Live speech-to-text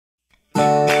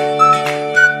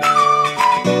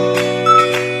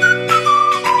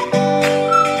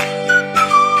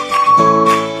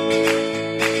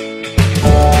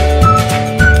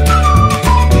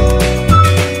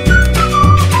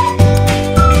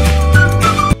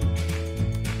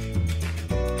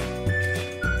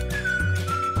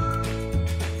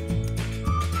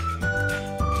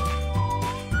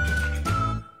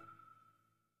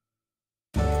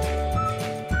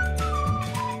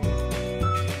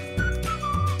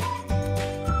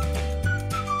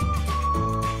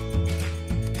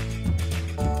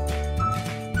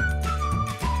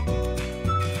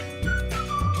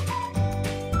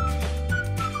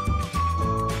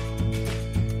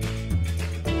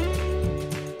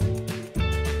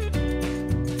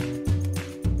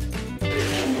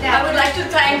like to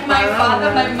thank my father,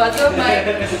 my mother, my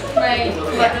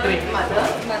mother,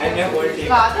 and your whole team.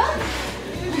 Father.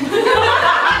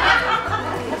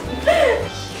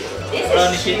 This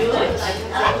is cute.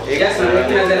 एक सुरत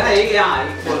में नजर है, एक यहाँ,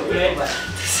 एक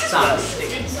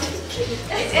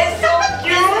It is so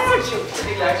cute.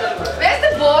 Where's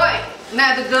the boy? No,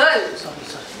 the girl.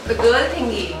 The girl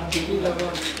thingy.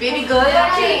 Baby girl.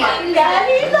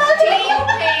 Daddy,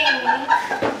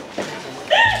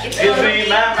 Excuse me,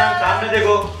 ma'am, सामने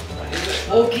देखो.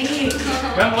 Okay.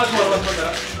 Ma'am, once more.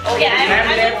 Okay, I'm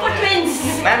looking for twins.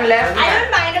 Ma'am, left. I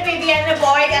don't mind a baby and a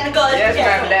boy and a girl. Yes,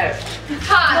 ma'am, left.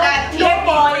 That No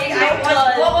boy, no girl.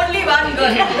 Only one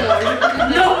girl.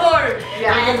 No more.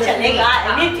 चलेगा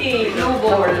anything. No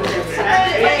more.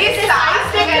 ये size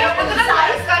से करो तो ना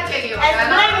size का चाहिए.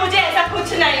 नहीं मुझे ऐसा कुछ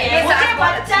नहीं है. मुझे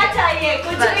बच्चा चाहिए.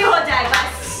 कुछ भी हो जाए बस.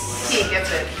 ठीक है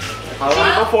फिर. How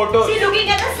about the photo? See, looking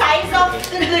at the size of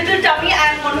the little tummy, I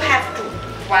am going to have two.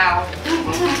 Wow.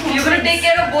 You're gonna take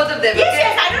care of both of them. Yes,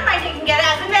 yes, I don't mind taking care.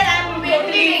 As in when I am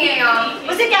नहीं है यार.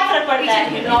 उसे क्या फर्क पड़ता है?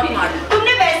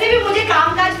 तुमने वैसे भी मुझे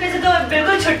कामकाज में से तो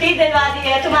बिल्कुल छुट्टी दिलवा दी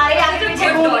है. तुम्हारे आगे पीछे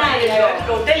घूमना है.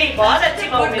 Totally बहुत अच्छी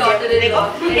बात है. देखो,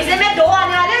 इसलिए मैं 2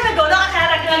 आने वाले हैं. मैं दोनों का ख्याल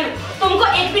रख रही हूँ. तुमको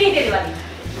एक भी नहीं देने वाली.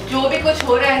 जो भी कुछ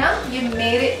हो रहा है ना, ये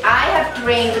मेरे I have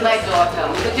trained my daughter.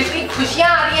 तो जितनी खुशियाँ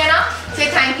आ रही है ना, say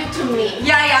thank you to me.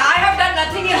 Yeah, I have done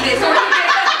nothing in this.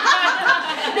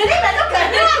 नहीं मैं तो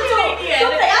करने वाली हूँ.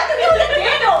 तुम तैयार तो मुझे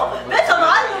दे दो. मैं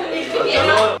संभाल लूँगी.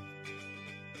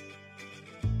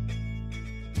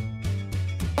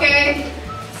 Okay,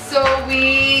 so we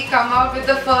come out with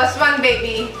the first one,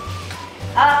 baby.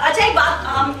 अच्छा एक बात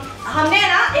हमने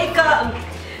ना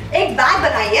एक बैग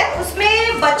बनाई है. उसमें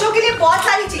बच्चों के लिए बहुत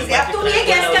सारी चीजें. अब तुम ये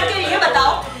गेस करके ये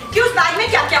बताओ कि उस बैग में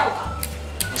क्या क्या होगा.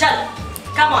 चलो,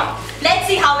 come on, let's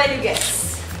see how well you guess.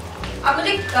 अब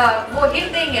मुझे वो हिंट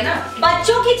देंगे ना.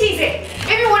 बच्चों की चीजें.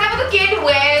 Maybe whatever the kid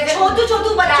wears.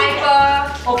 छोटू बच्चे.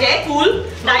 Okay, cool.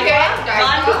 Okay.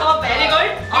 One, two, very good.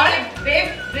 और babe.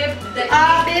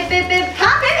 हाँ babe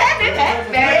है.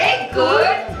 Very good.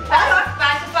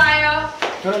 Pacifier.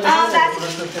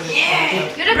 Yeah.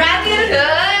 You're a rattle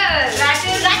girl.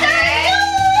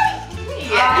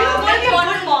 Yeah.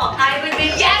 I will be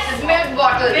yes. Milk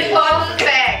bottle. Milk bottle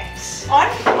bags. और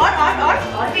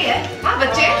भी है. हाँ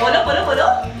बच्चे. बोलो.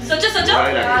 सोचो.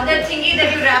 That thingy that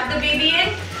you wrap the baby in.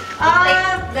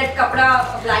 That कपड़ा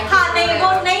blanket. हाँ नहीं वो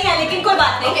नहीं है लेकिन कोई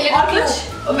बात नहीं. और कुछ.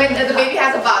 When the baby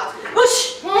has a bath.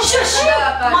 Shush.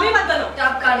 Mummy मत बनो.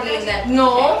 Tub can't be in that. No.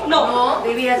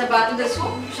 Baby has a bath with this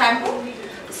shampoo.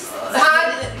 हाँ.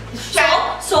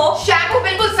 Shampoo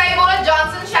बिल्कुल सही बोला.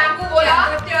 Johnson shampoo बोला.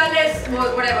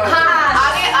 Whatever. हाँ.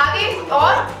 आगे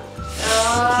और.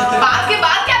 बात के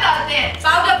बाद क्या डालते हैं?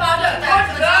 Powder.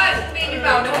 Baby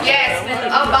powder. Yes.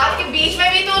 अब बात के बीच में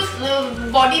भी तो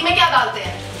बॉडी में क्या डालते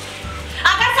हैं?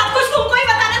 अगर सब कुछ तुमको ही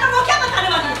बताना तो वो क्या बताने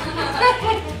वाली?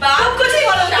 तुम कुछ ही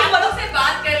बोलो. शैम्पू से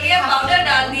बात कर लिया, पाउडर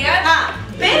डाल दिया. हाँ.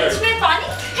 फिर उसमें पानी.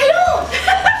 हेलो.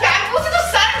 शैम्पू से तो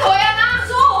सर धोया ना.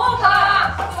 सोप. हाँ.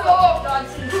 सोप.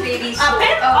 Johnson's baby soap.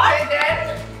 फिर Okay then.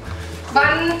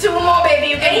 1, 2 more baby.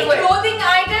 You can do it. Clothing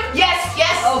item? Yes.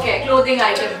 Okay. Clothing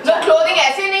item. No clothing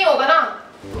ऐसे नहीं होगा ना.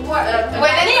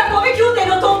 नहीं अब वो भी क्यों दे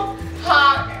दो तुम?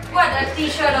 हाँ. What a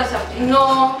t-shirt or something? No.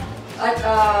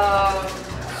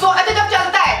 So अच्छा जब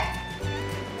चलता है.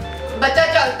 बच्चा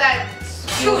चलता है.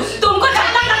 Shoes. तुमको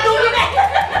चलता कर दूँगी मैं.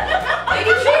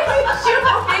 Baby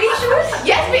shoes.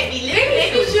 Yes baby.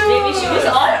 Baby shoes.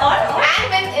 और. And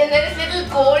when there is little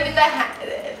cold in the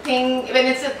thing, when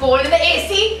it's cold in the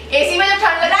AC में जब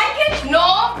ठंड लगती है. No.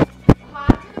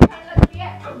 हाथ में जब ठंड लगती है.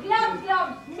 Gloves.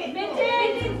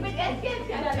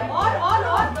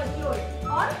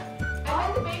 और.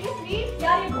 And the baby sleeps.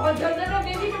 यार ये बहुत जल्दी है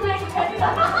बेबी को लेके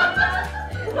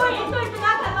तो इतना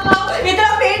इतना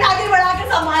पेट आगे बढ़ा के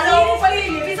संभालो. ऊपर ये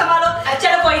भी संभालो.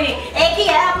 चलो कोई नहीं. एक ही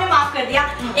है आपने माफ कर दिया.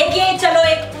 एक ये चलो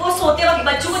एक वो सोते वक्त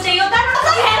बच्चों को चाहिए होता है ना.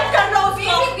 सब हेल्प कर दो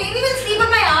उसको. Baby will sleep on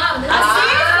my arm.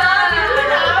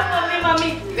 Mummy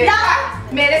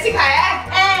मैंने सिखाया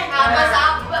है. हाँ बस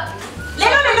आप ले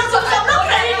लो सब लोग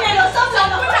क्रेडिट ले लो. सब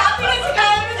कुछ आप ही ने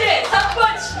सिखाया मुझे. सब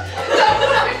कुछ.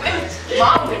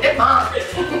 माँ बेटे माँ.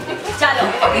 चलो.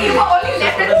 Okay, you were only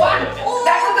left with one.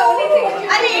 That was the only thing.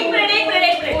 अरे एक मिनट.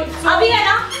 अभी है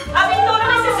ना. अब इन दोनों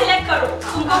में से सिलेक्ट करो.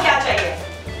 तुमको क्या चाहिए?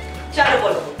 चलो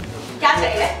बोलो. क्या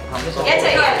चाहिए? ये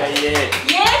चाहिए.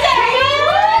 ये चाहिए.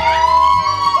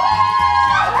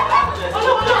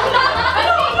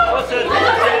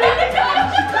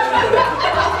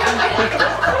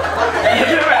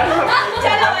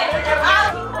 चलो भाई. आप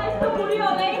पूरी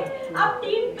हो गई. अब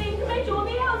टीम पिंक में जो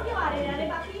भी है उसके बारे में. अरे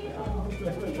बाकी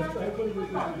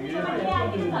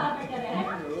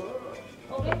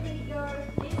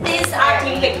This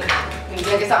artistic.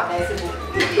 मीडिया के सामने ऐसे बोल।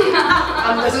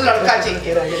 हम तो लड़का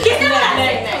चाहिए रहे। किसने बनाया?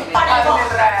 नहीं।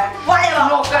 Whatever.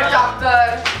 नौकर चाकर।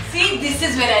 See, this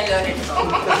is where I learn it. I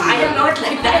am not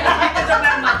like that. From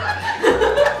my mother.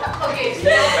 Okay.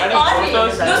 और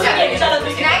दूसरा game, चलो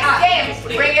दूसरी Next game.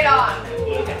 Bring it on.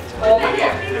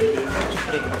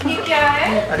 ये क्या है?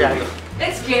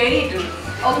 It's scary too.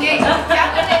 Okay. क्या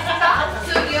करना है इसका?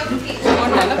 So you have to teach me.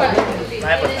 I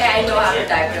know how to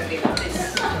type properly.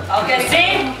 Okay,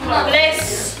 let's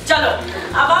चलो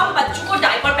अब हम बच्चों को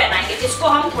डायपर पहनाएंगे जिसको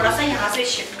हम थोड़ा सा यहाँ से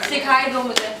शिफ्ट कर सिखाए दो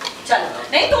मुझे। चलो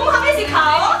नहीं तुम हमें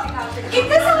सिखाओ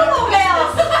कितने साल हो गए आप?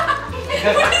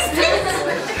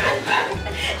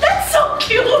 That's so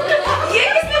cute. ये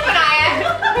किसने बनाया है?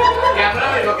 कैमरा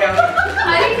में लो कैमरा।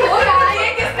 अरे हो रहा है ये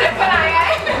किसने बनाया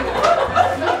है?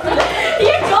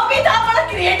 ये जो भी था बड़ा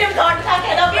क्रिएटिव थॉट था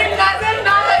कहना ये नजर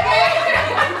ना लगे।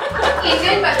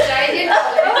 एजेंट बच्चा है ये।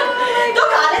 तो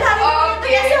काले धागे तो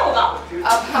कैसे होगा?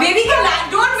 बेबी के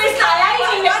don't miss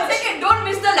one second, don't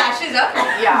miss the lashes up.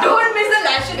 Don't miss the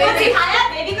lashes. सिखाया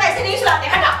बेबी को ऐसे नहीं सुलाते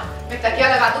हटा। मैं तकिया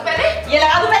लगा दूं पहले? ये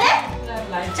लगा दूं पहले?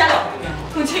 चलो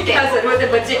मुझे क्या जरूरत है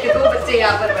बच्चे के? 2 बच्चे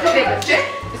यहाँ पर बच्चे बच्चे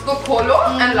इसको खोलो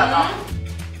एंड लगाओ।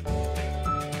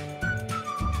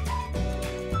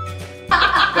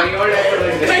 कहीं और डायपर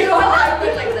लग जाएगा।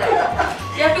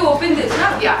 You have to open this, ना?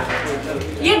 Yeah.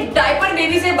 ये डायपर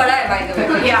बेबी से बड़ा है by the way.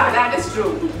 Yeah, that is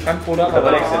true. हम पूरा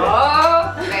डबल एक्सेल है। Oh,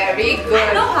 very good. I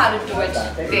know how to do it.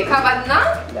 देखा बनना?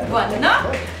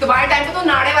 तुम्हारे टाइम पे तो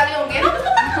नाड़े वाले होंगे ना?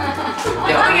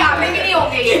 देखो यहाँ पे भी नहीं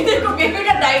होंगे ये। देखो बेबी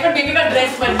का डायपर बेबी का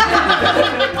ड्रेस बन गया।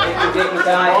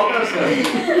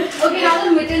 Okay, now the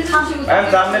mittens and shoes. Ma'am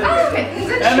सामने देखिए।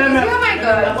 Oh my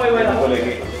God.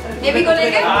 बोलेगी। बेबी को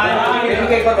लेके? बेबी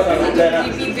को एक बार बता दो।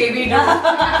 Creepy baby,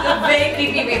 very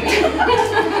creepy baby.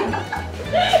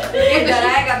 ये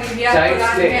डराएगा बेबी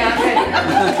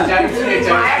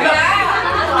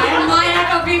माया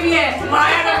का बेबी है।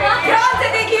 माया का बेबी। ध्यान से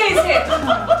देखिए इसे।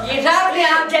 ये डर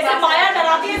गया जैसे माया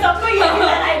डराती है सबको ये भी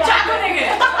डराएगा। चाकू लेके।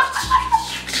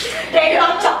 टेक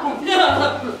आउट चाकू।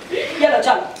 ये लो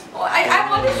चलो। I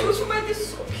want the shoes for this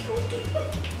so cute.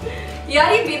 यार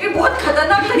ये बेबी बहुत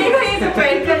खतरनाक लगेगा ये सब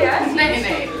पहनकर यार। नहीं।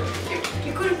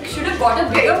 You should have got a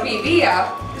bigger baby यार.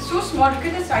 It's so small. Look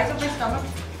at the size of my stomach.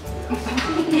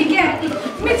 ठीक है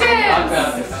मुझे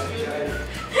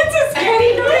It's a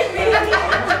scary noise.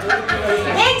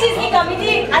 एक चीज की कमी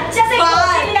थी अच्छे से ले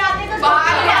आते तो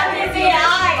बाल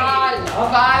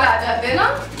आ जाते ना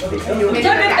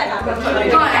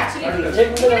actually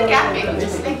क्या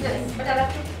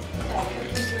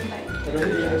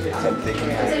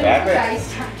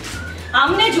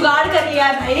हमने जुगाड़ कर लिया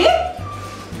है भाई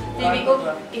बेबी को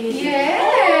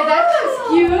that was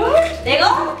cute. देखो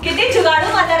कितनी जुगाड़ू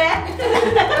मदर है।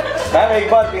 मैम एक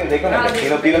बार देखो ना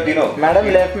तीनों मैडम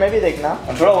लेफ्ट में भी देखना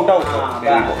थोड़ा उठा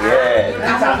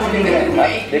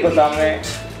देखो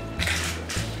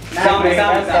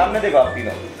सामने देखो आप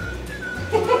तीनों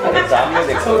सामने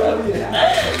देखो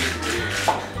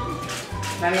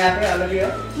मैम यहाँ पे अलग है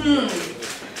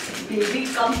बेबी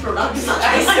कम प्रोडक्ट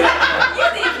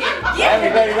ये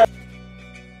देखिए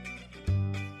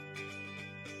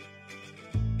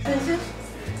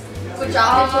कुछ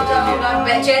आपने सोचा होगा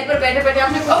चेयर पर बैठे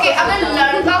आपने ओके अगर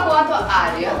लड़का हुआ तो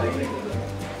Arya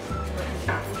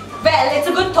well it's a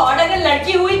good thought अगर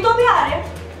लड़की हुई तो भी Arya and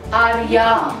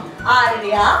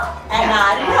Arya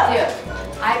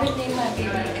I will name my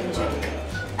baby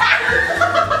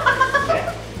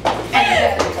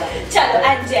चलो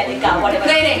एंजेलिका व्हाटएवर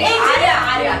नहीं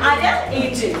Arya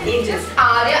edges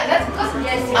Arya that's because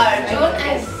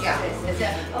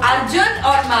Arjun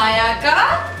और माया का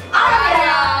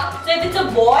Arya. So if it's a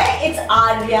boy, it's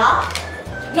Arya.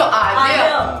 No,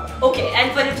 Arya. Okay,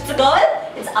 and for if it's a girl,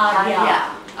 it's Arya.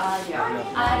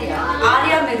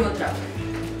 Arya Mehrotra.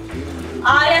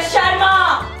 Arya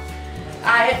Sharma.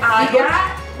 Arya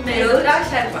Mehrotra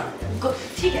Sharma.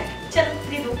 ठीक है, चलो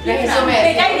दे दो।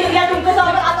 बेटा ही दे दिया तुमको तो अब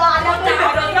आर्या को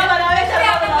बनावे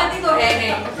शर्मा पति तो है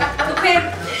नहीं तो फिर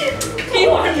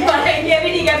ये भी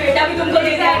ठीक है बेटा भी तुमको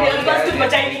दे दिया मेरे पास कुछ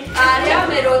बचा ही नहीं। आर्या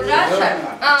मेहरोत्रा शर्मा।